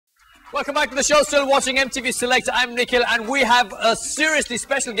Welcome back to the show. Still watching MTV Select. I'm Nikhil, and we have a seriously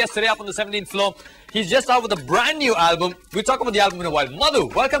special guest today up on the 17th floor. He's just out with a brand new album. We'll talk about the album in a while.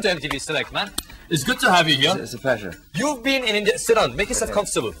 MADOOO, welcome to MTV Select, man. It's good to have you here. It's a pleasure. You've been in India. Sit down. Make yourself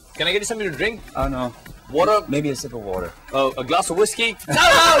comfortable. Can I get you something to drink? Oh, no. Water? Maybe a sip of water. Oh, a glass of whiskey?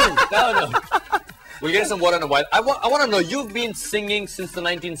 No. We'll get some water in a while. I want to know, you've been singing since the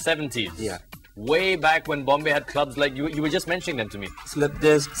 1970s. Yeah. Way back when Bombay had clubs like you were just mentioning them to me. Slip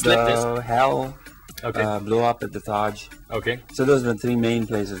Disc, Hell, Okay. Blow Up at the Taj. Okay. So those are the three main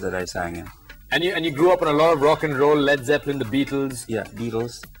places that I sang in. And you grew up on a lot of rock and roll, Led Zeppelin, the Beatles. Yeah,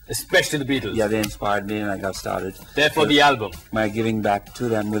 Beatles. Especially the Beatles. Yeah, they inspired me and I got started. Therefore, the album. My giving back to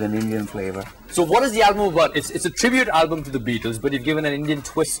them with an Indian flavor. So what is the album about? It's a tribute album to the Beatles, but you've given an Indian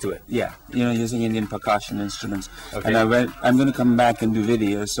twist to it. Yeah, using Indian percussion instruments. Okay. And I'm going to come back and do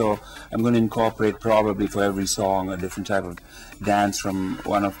videos, so I'm going to incorporate probably for every song a different type of dance from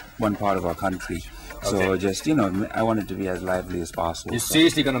one part of our country. So Okay. just, I want it to be as lively as possible. You're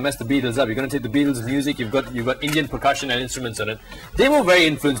seriously going to mess the Beatles up. You're going to take the Beatles' music. You've got Indian percussion and instruments on it. They were very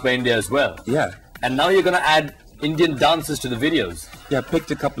influenced by India as well. Yeah. And now you're going to add Indian dances to the videos. Yeah, I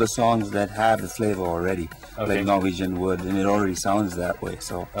picked a couple of songs that have the flavor already, Okay. like Norwegian Wood, and it already sounds that way.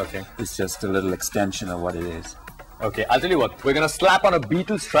 So Okay. it's just a little extension of what it is. Okay, I'll tell you what. We're going to slap on a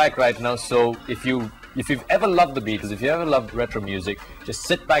Beatles track right now. So if you've ever loved the Beatles, if you ever loved retro music, just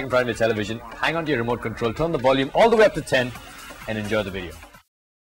sit back in front of your television, hang on to your remote control, turn the volume all the way up to 10, and enjoy the video.